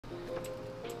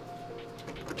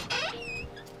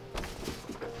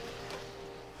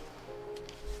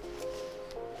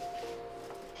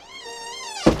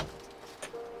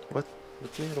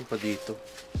Ba't mayroon pa dito?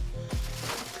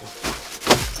 Okay.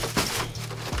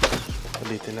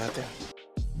 Ulitin natin.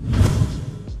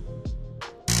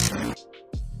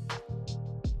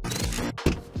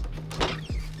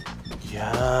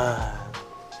 Yan.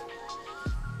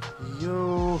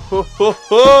 Yo ho ho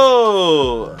ho!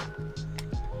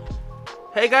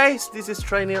 Hey guys, this is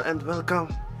Nhil and welcome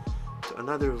to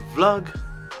another vlog.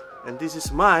 And this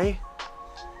is my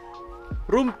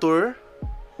room tour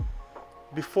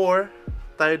before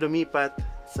tayo lumipat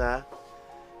sa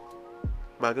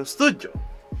bagong studio.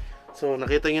 So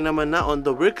nakita nyo naman na on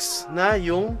the works na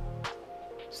yung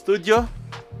studio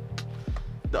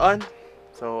doon.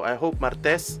 So I hope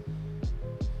Martes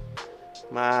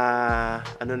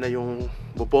ano na yung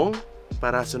bubong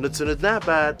para sunod-sunod na.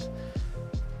 But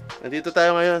nandito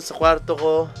tayo ngayon sa kwarto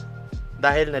ko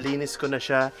dahil nalinis ko na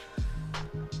siya.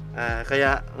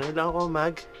 Kaya ngayon lang ako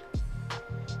mag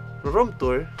room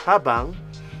tour habang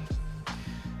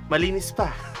malinis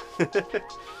pa.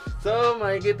 So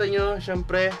makikita nyo,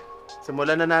 syempre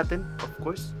simulan na natin, of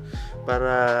course,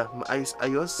 para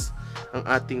maayos-ayos ang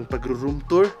ating pag-room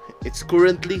tour. It's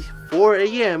currently 4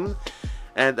 AM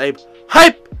and I'm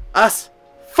hype as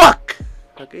fuck!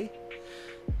 Okay?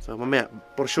 So mamaya,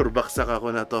 for sure, baksak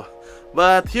ako na to.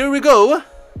 But here we go!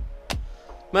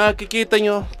 Makikita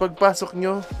nyo, pagpasok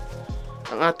nyo,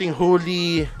 ang ating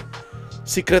holy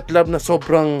secret lab na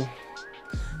sobrang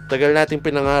tagal nating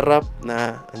pinangarap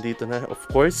na andito na, of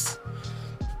course.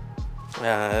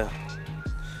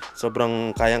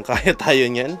 Sobrang kayang-kaya tayo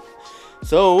nyan.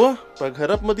 So,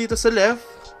 pagharap mo dito sa left,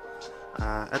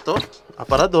 ito,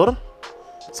 aparador,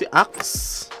 si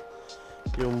Axe,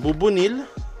 yung bubunil,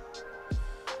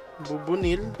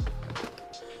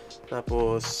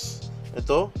 tapos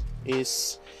ito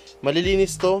is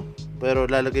malilinis to pero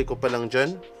lalagay ko pa lang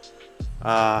dyan.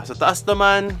 Sa taas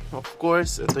naman, of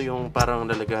course, ito yung parang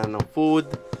lalagyan ng food,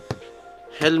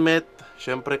 helmet,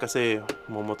 syempre kasi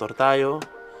momotor tayo,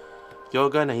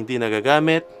 yoga na hindi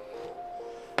nagagamit.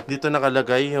 Dito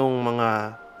nakalagay yung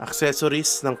mga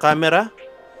accessories ng camera.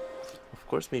 Of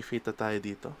course, may fita tayo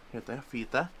dito. Ito yung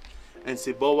fita. And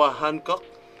si Boa Hancock.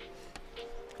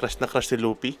 Crush na crush si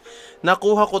Lupi.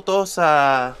 Nakuha ko to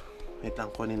sa... Wait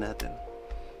lang, kunin natin.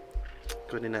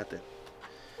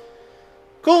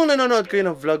 Kung nanonood kayo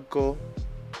ng vlog ko,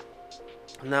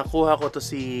 nakuha ko to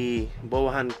si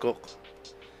Boa Hancock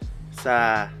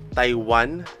sa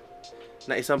Taiwan.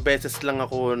 Na isang beses lang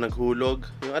ako naghulog.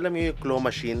 Yung alam niyo yung claw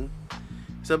machine.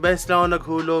 Isang beses lang ako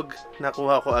naghulog.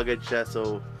 Nakuha ko agad siya.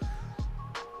 So,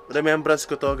 remembrance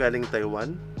ko to galing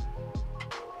Taiwan.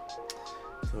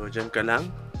 So, dyan ka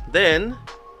lang. Then,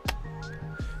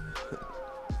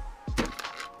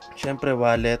 syempre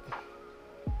wallet.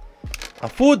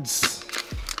 Foods.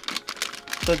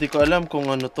 So, di ko alam kung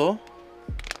ano to.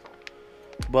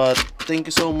 But, thank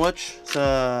you so much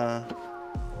sa...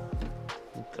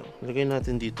 Lagay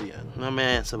natin dito yan.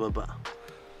 Mamaya sa baba.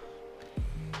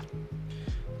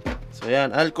 So,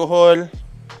 yan. Alcohol.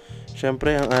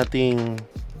 Syempre, ang ating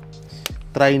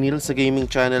Nhil sa gaming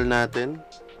channel natin.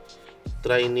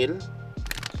 Nhil.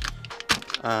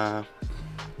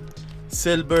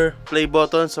 Silver play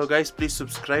button. So guys, please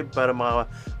subscribe para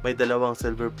may dalawang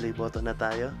silver play button na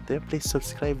tayo. Please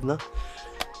subscribe, no?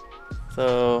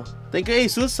 So, thank you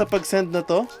Asus sa pag-send na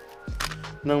to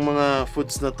ng mga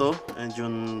foods na to. And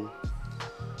yung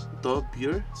ito,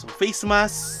 beer. So, face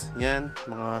mask. Yan,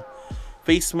 mga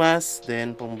face mask.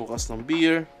 Then, pambukas ng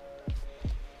beer.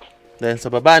 Then, sa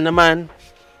baba naman,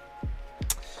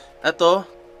 ito,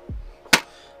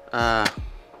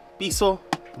 piso,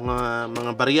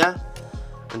 mga barya.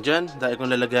 Andyan, dahil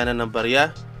kong lalagyanan ng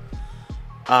barya.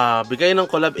 Bigay ng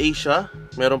Collab Asia.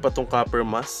 Meron pa tong copper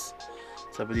mask.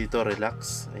 Sabi dito,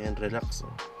 relax. Ayan, relax.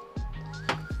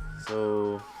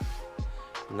 So,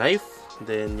 knife.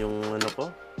 Then, yung ano ko.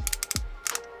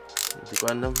 Hindi ko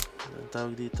alam ang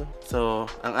tawag dito. So,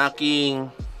 ang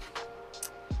aking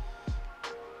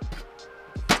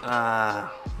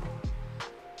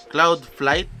cloud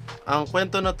flight. Ang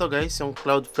kwento na to guys, yung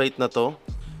cloud flight na to,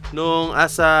 nung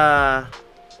asa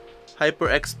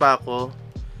HyperX pa ako,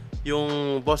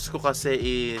 yung boss ko kasi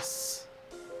is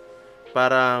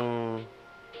parang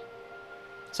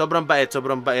sobrang bait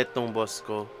nung boss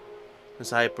ko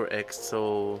sa HyperX.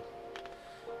 So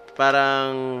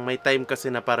parang may time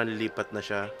kasi na parang lilipat na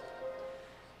siya.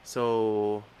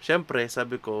 So syempre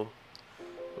sabi ko,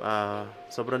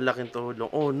 sobrang laking tulong.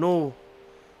 Oh no,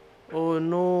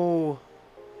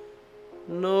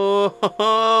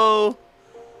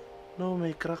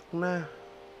 may crack na.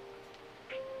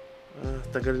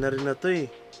 Tagal na rin na to eh.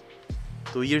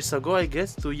 2 years ago, I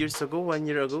guess. 2 years ago, 1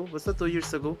 year ago. Basta 2 years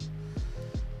ago.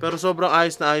 Pero sobrang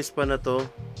ayos na ayos pa na to.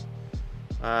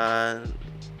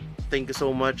 Thank you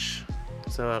so much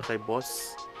sa kay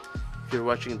boss. If you're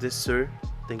watching this, sir,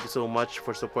 thank you so much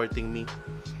for supporting me.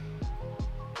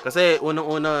 Kasi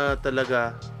unang-una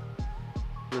talaga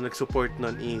nung nag-support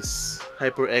nun is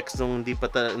HyperX nung hindi pa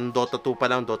Dota 2 pa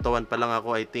lang, Dota 1 pa lang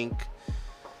ako, I think.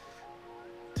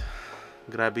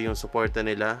 Grabe yung suporta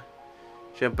nila.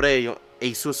 Syempre, yung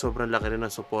Asus sobrang laki rin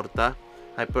ng suporta.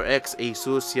 HyperX,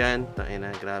 Asus, yan.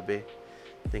 Tangina, grabe.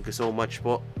 Thank you so much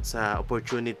po sa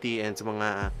opportunity and sa mga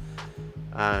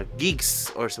gigs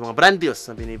or sa mga brand deals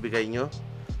na binibigay nyo.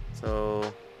 So,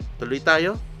 tuloy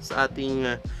tayo sa ating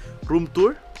room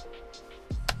tour.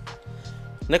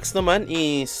 Next naman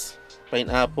is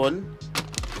pineapple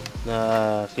na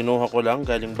kinuha ko lang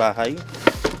galing bahay.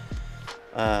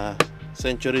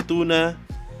 Century tuna,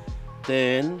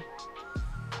 then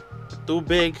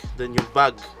tubig, then yung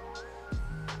bag.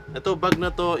 Ito, bag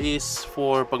na to is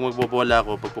for pag magbobola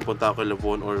ako, pag pupunta ako kay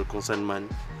Labon or kung saan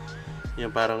man.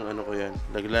 Yan, parang ano ko yan,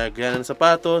 lagyan ng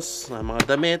sapatos, mga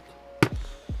damit.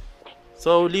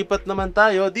 So, lipat naman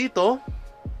tayo dito.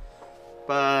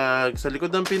 Pag sa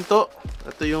likod ng pinto,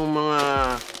 ito yung mga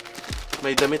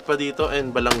may damit pa dito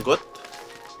and balanggot.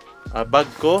 Bag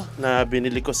ko na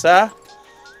binili ko sa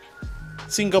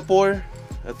Singapore.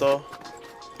 Ito,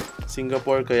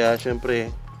 Singapore, kaya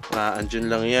syempre andyan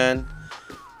lang yan.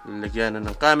 Lalagyan na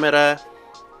ng camera.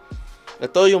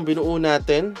 Ito yung binuo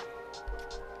natin,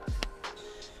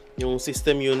 yung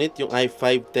system unit, yung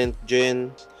i5 10th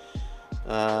gen.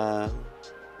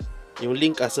 Yung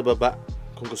link sa baba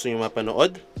kung gusto nyo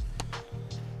mapanood.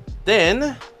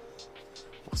 Then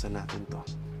buksan natin to.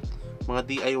 Mga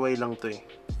DIY lang to eh.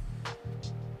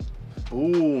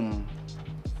 Boom!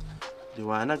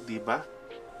 Liwanag, diba?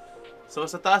 So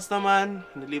sa taas naman,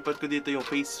 nilipat ko dito yung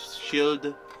face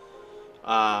shield,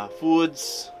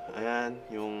 foods. Ayan,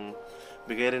 yung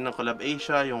bigay rin ng Collab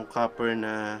Asia, yung copper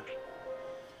na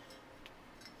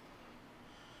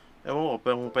ewan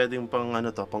ko, pwedeng pang ano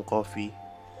to, pang coffee.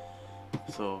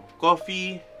 So,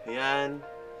 coffee, ayan.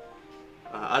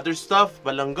 Other stuff,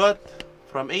 balanggot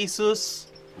from Asus,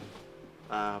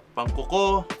 pang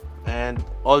kuko, and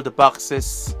all the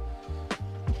boxes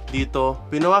dito.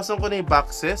 Pinawasan ko na yung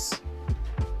boxes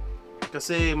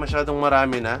kasi masyadong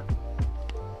marami na.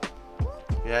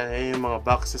 Ayan yung mga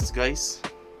boxes, guys.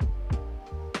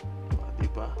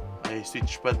 Diba? Ay,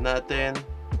 switch pad natin.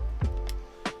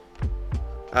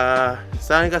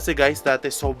 Sa akin kasi, guys, dati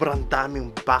sobrang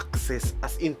daming boxes.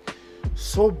 As in,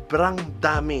 sobrang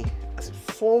dami. As in,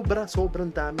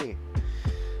 sobrang dami.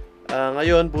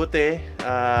 Ngayon, buti,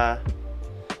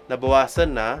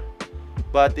 nabawasan na.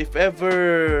 But if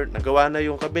ever nagawa na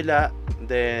yung kabila,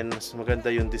 then mas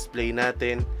maganda yung display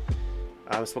natin.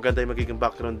 Mas maganda yung magiging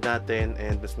background natin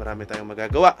and mas marami tayong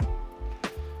magagawa.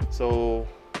 So,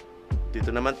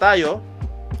 dito naman tayo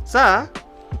sa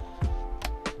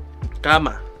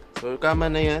kama. So, kama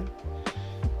na yan.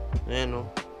 Ayan o.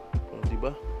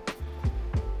 Diba?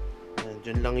 Ayan,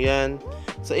 dyan lang yan.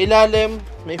 Sa ilalim,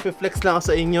 may flex lang ako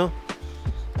sa inyo.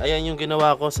 Ayan yung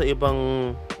ginawa ko sa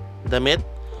ibang damit.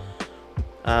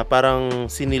 Parang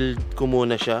sinil ko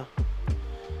muna siya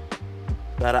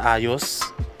para ayos.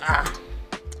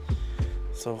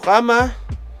 So, kama.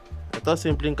 Ito,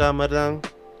 simpleng kama lang.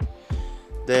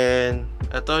 Then,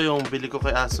 ito yung bili ko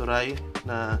kay Asuray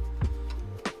na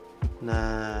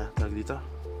tawag dito,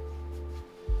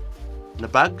 na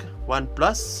bag,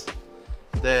 OnePlus.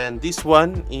 Then this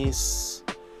one is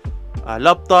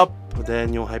laptop. Then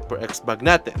yung HyperX bag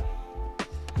natin.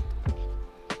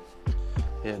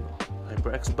 Ayan,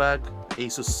 HyperX bag,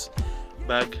 Asus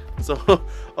bag. So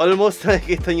almost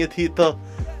nakikita nyo dito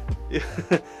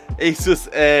Asus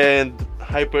and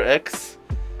HyperX.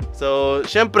 So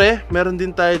syempre meron din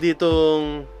tayo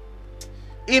ditong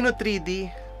Ino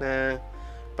 3D na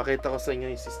pakita ko sa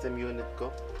inyo yung system unit ko.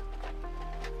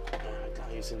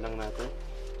 Ayusin lang natin.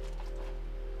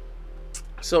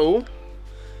 So,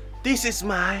 this is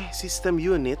my system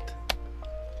unit.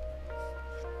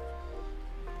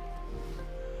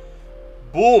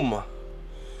 Boom!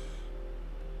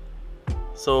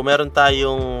 So, meron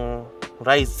tayong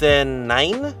Ryzen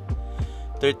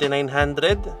 9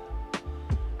 3900,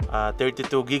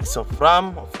 32 gigs of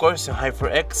RAM. Of course, yung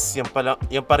HyperX,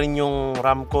 yan pa rin yung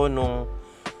RAM ko nung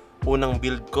unang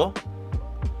build ko.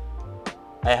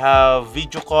 I have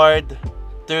video card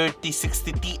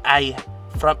 3060 Ti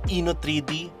from Ino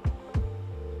 3D.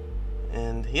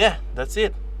 And yeah, that's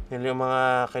it. Yun yung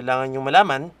mga kailangan nyo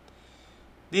malaman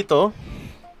dito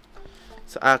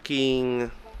sa aking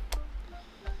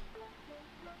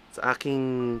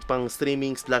pang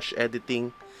streaming /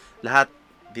 editing. Lahat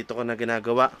dito ko na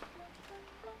ginagawa.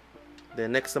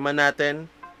 Then next naman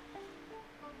natin,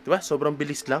 diba? Sobrang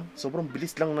bilis lang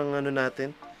ng ano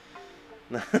natin.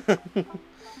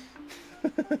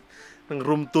 Ng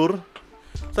room tour.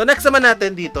 So next naman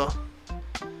natin dito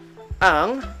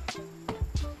ang,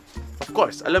 of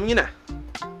course, alam niyo na,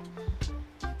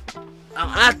 ang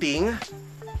ating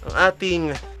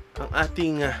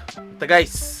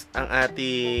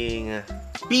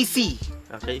PC.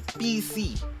 Okay,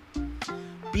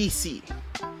 PC.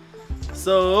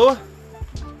 So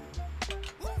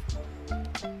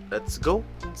let's go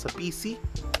sa PC.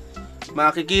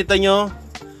 Makikita nyo,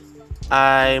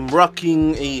 I'm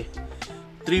rocking a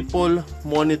triple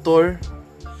monitor.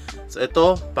 So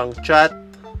ito, pang chat,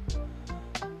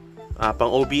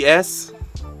 pang OBS.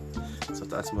 So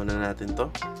taas muna natin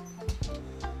to.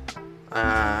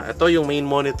 Ito yung main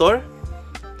monitor.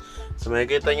 So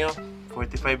makikita nyo,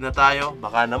 45 na tayo.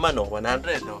 Baka naman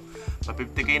 100.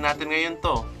 Pa-50k natin ngayon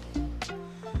to.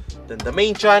 Then the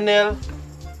main channel,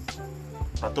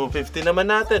 250 naman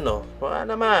natin, Baka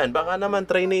naman,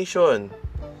 Try Nation.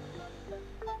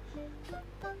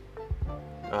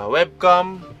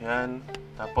 Webcam, yan.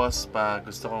 Tapos, pag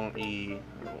gusto kong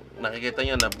nakikita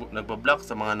nyo, nagbablog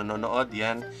sa mga nanonood,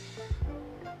 yan.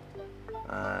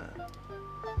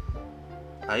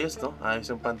 Ayos, Ayos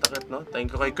yung pantakip,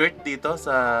 Thank you kay Kurt dito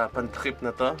sa pantakip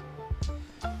na to.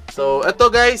 So,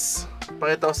 eto guys,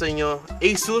 pakita ko sa inyo,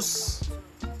 Asus.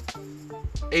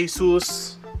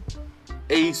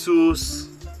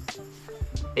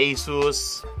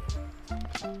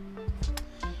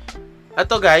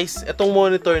 Ito guys, itong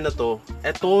monitor na to,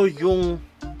 ito yung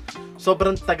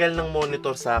sobrang tagal ng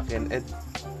monitor sa akin. And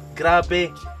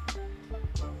grabe,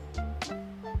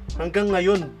 hanggang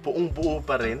ngayon, buong buo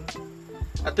pa rin.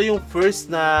 Ito yung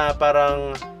first na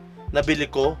parang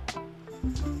nabili ko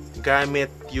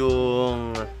gamit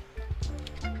yung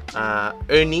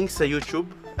earnings sa YouTube.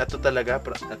 Ito talaga,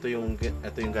 ito yung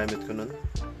gamit ko nun.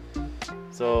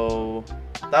 So,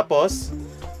 tapos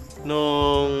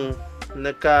nung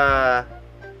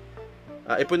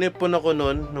ipon-ipon ako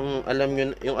nun, nung alam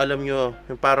nyo,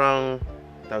 yung parang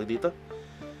tawag dito,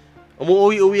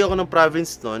 umuwi ako ng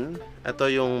province nun. Ito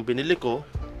yung binili ko.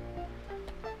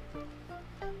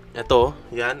 Ito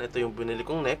yung binili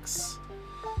kong next.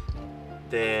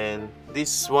 Then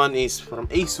this one is from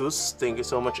Asus. Thank you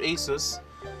so much, Asus.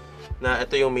 Na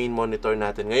ito yung main monitor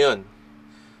natin ngayon.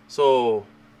 So,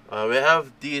 we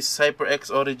have this HyperX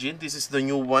Origin. This is the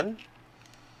new one.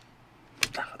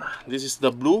 This is the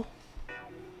blue.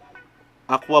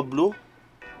 Aqua blue.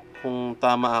 Kung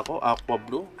tama ako, aqua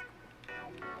blue.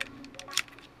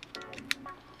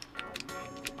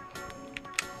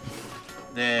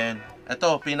 Then, ito,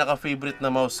 pinaka-favorite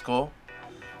na mouse ko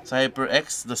sa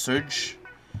HyperX, the Surge.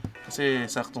 Kasi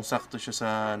saktong-sakto siya sa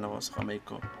kamay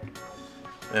ko.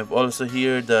 We have also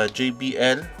here the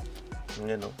JBL.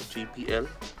 Ayan, JBL.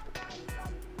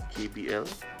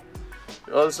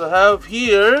 We also have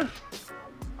here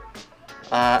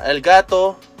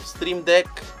Elgato Stream Deck.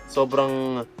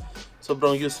 Sobrang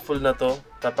useful na to.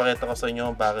 Papakita ko sa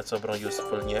inyo bakit sobrang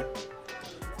useful niya.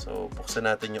 So,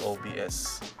 buksan natin yung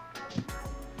OBS.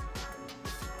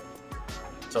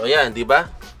 So, ayan, di ba?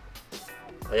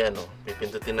 Ayan,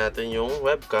 pipindutin natin yung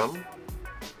webcam.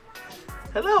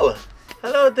 Hello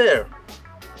there.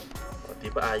 Di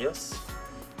ba ayos?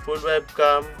 Full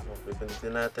webcam.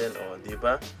 Pipindutin natin. Di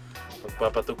ba?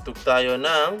 Magpapatugtog tayo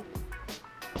ng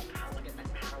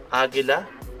Agila.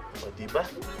 Di ba?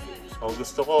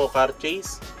 Gusto ko car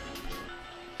chase.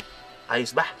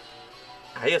 Ayos ba?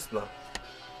 Ayos, no?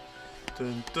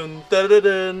 Tun tun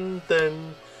tararun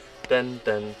tun tan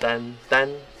tan tan tan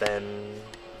tan.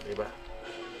 Di ba?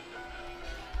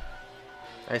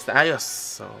 Ayos na ayos.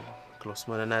 So, close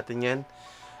muna natin yan.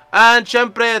 And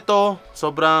syempre ito,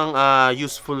 sobrang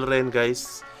useful rin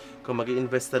guys. Kung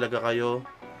mag-i-invest talaga kayo.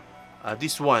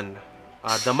 This one,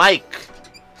 the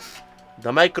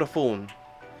microphone.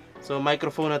 So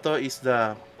microphone na to is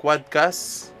the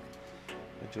Quadcast.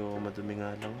 Medyo madumi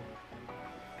nga lang.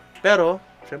 Pero,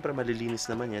 syempre malilinis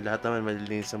naman yan. Lahat naman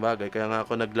malilinis na bagay. Kaya nga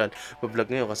ako nag-vlog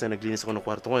ngayon kasi naglinis ako ng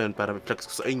kwarto ngayon para i-flex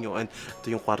ko sa inyo. And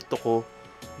ito yung kwarto ko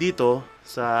dito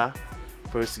sa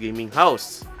First Gaming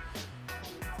House.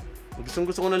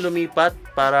 Gusto ko na lumipat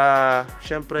para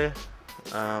syempre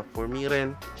for me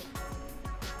rin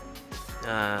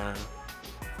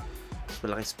mas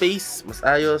malaking space, mas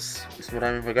ayos, mas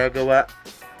maraming magagawa.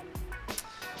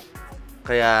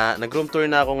 Kaya nag-room tour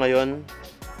na ako ngayon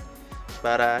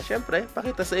para syempre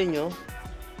pakita sa inyo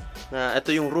na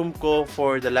ito yung room ko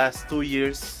for the last 2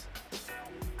 years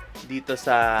dito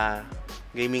sa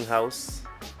gaming house.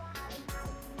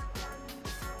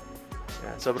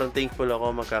 sobrang thankful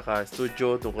ako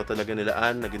magkaka-studio. Doon ko talaga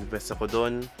nilaan, nag-invest ako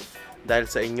doon. Dahil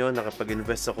sa inyo,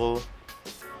 nakapag-invest ako,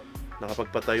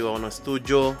 nakapagpatayo ako ng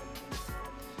studio.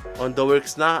 On the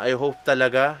works na, I hope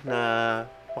talaga na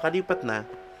makalipat na.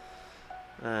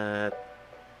 At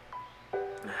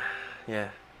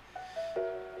yeah.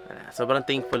 Sobrang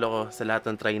thankful ako sa lahat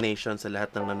ng Tri Nation, sa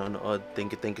lahat ng nanonood.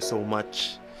 Thank you so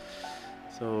much.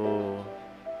 So,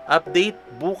 update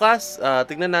bukas,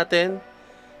 tignan natin.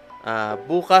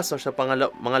 Bukas o sa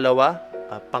pangalawa,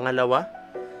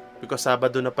 because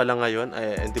Sabado na pala ngayon,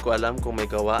 hindi ko alam kung may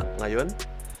gawa ngayon.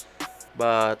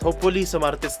 But hopefully sa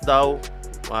Martes daw,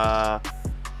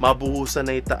 mabuhusan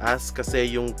na itaas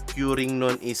kasi yung curing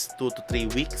nun is 2 to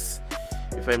 3 weeks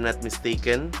if I'm not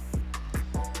mistaken.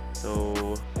 So,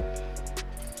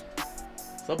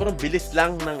 sobrang bilis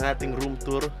lang ng ating room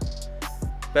tour.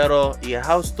 Pero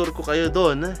i-house tour ko kayo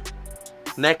doon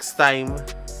next time,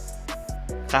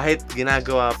 kahit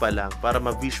ginagawa pa lang, para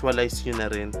ma-visualize nyo na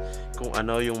rin kung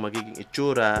ano yung magiging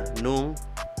itsura nung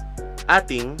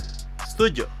ating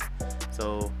studio.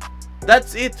 So,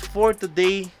 that's it for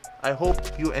today. I hope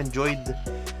you enjoyed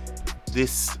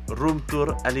this room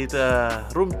tour.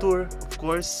 Room tour, of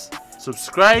course.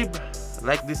 Subscribe,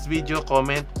 like this video,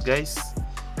 comment, guys.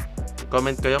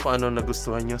 Comment kayo kung ano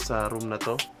nagustuhan nyo sa room na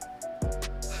to.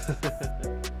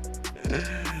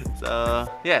 So,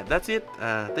 yeah, that's it.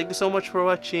 Thank you so much for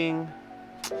watching.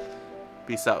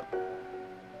 Peace out.